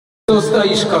Что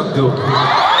стоишь как дуб?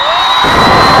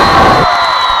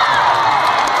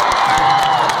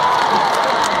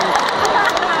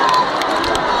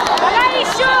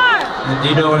 Do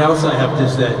you know what else I have to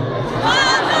say?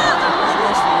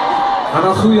 А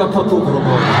нахуй я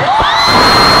по-доброму.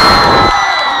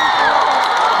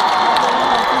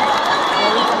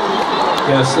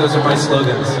 Yes, those are my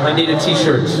slogans. I need a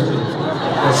t-shirt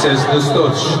that says "No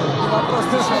Stoch."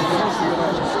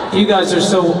 You guys are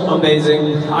so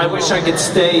amazing. I wish I could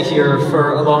stay here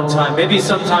for a long time. Maybe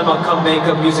sometime I'll come make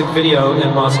a music video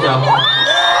in Moscow.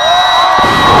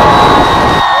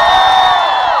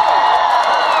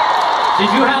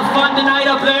 Did you have fun tonight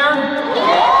up there? I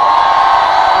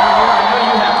know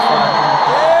you had fun.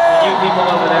 And you people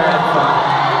over there had fun.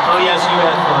 Oh yes, you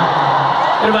had fun.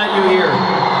 What about you here?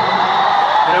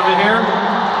 And over here?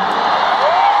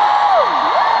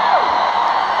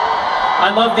 I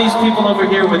love these people over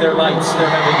here with their lights. They're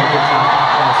having a good time.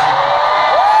 Yes.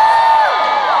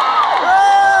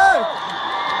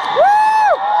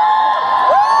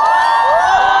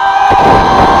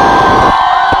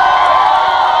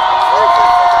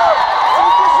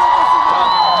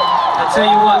 I'll tell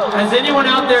you what, has anyone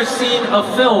out there seen a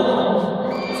film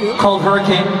called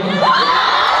Hurricane?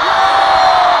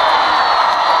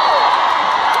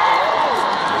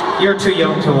 You're too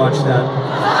young to watch that.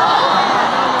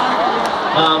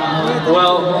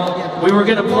 Well, we were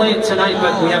gonna play it tonight,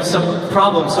 but we have some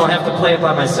problems, so I have to play it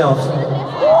by myself.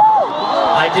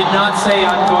 I did not say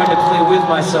I'm going to play with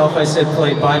myself, I said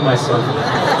play by myself.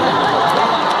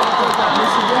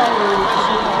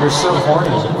 You're so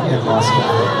horny in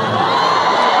Moscow.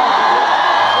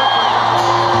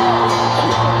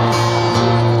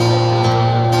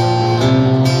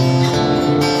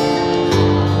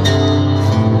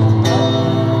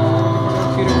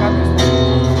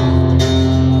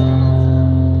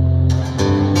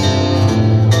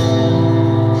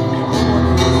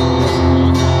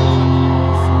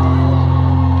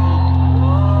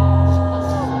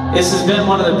 This has been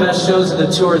one of the best shows of the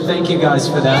tour. Thank you guys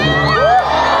for that.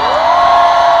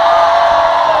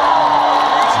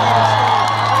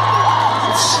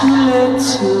 Too late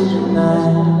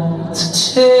tonight to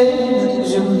change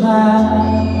your mind.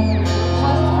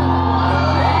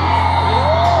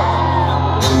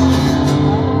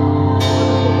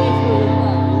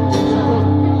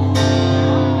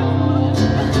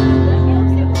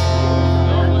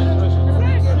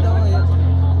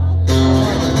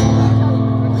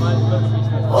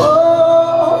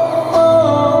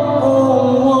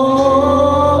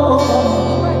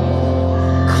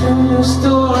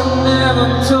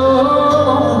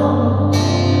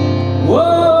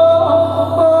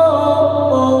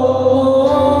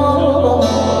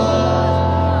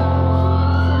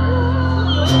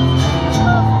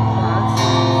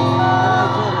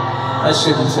 I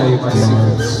shouldn't tell you my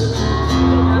secrets.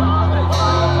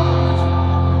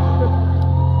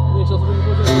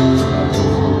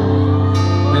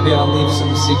 Maybe I'll leave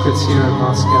some secrets here in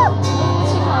Moscow.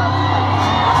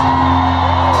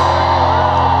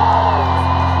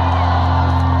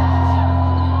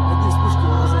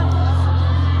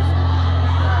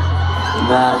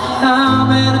 About how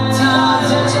many times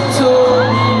that you told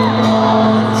me you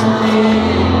wanted to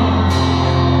leave.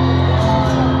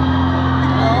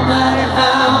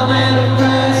 How many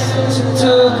breaths that you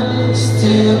took,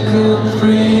 still couldn't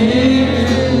breathe.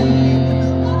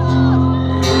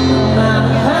 No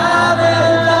matter how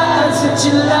many lights that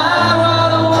you lie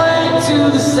wide awake to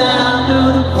the sound of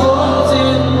the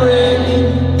bolting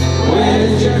rain. Where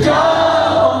did you go?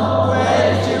 Where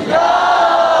did you go?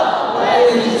 Where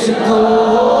did you go?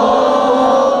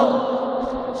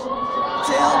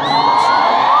 Tell me.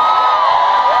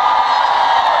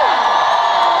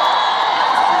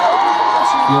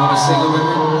 You wanna sing it with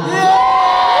me? Yeah!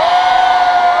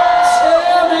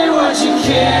 Tell me what you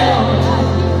can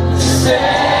to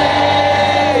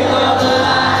save our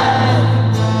life.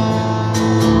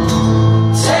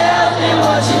 Tell me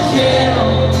what you can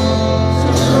to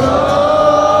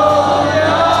throw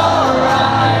your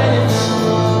right.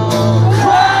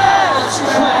 Crash,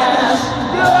 crash,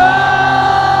 your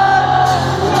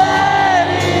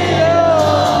radio.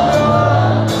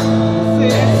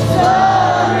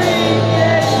 Victory.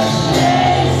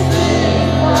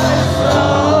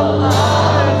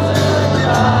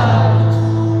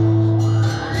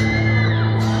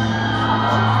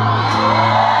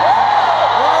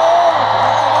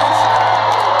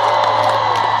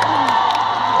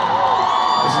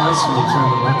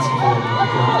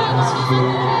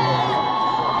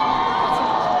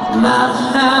 Not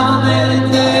how many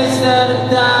days that I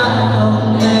died on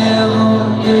never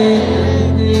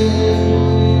again.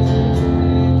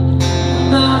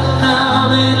 Not how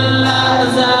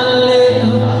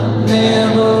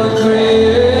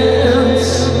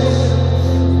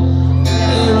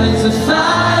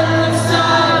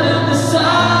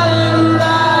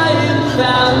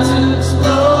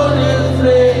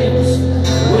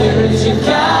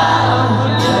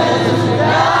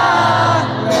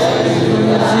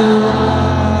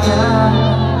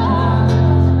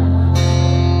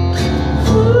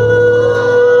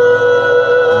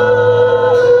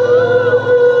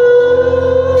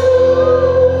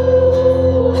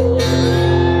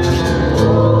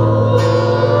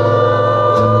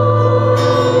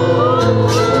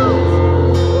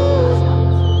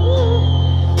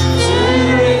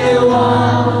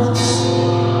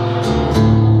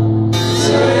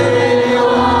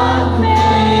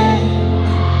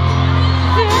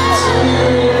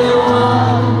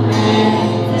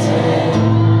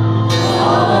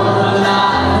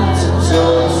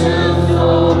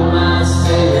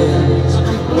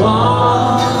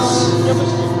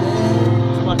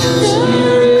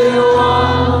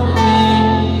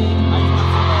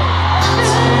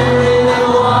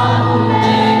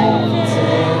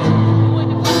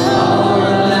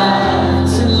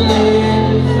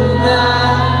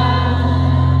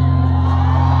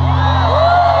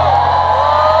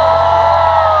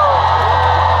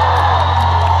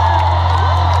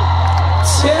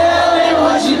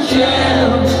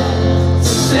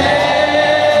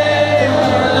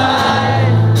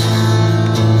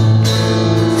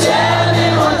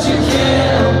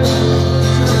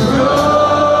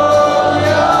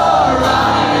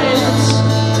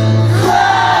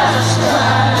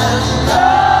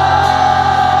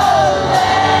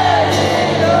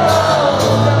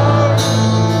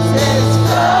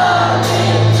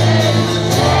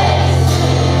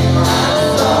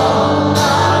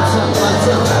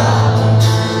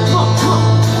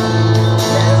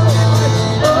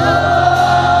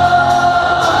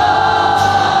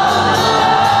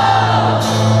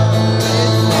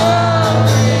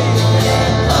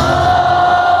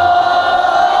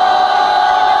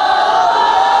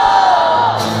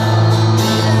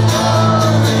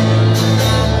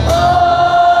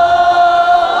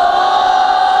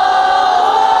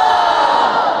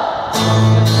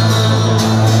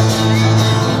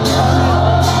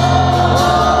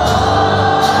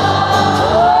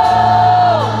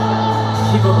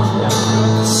이거.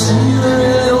 Yeah.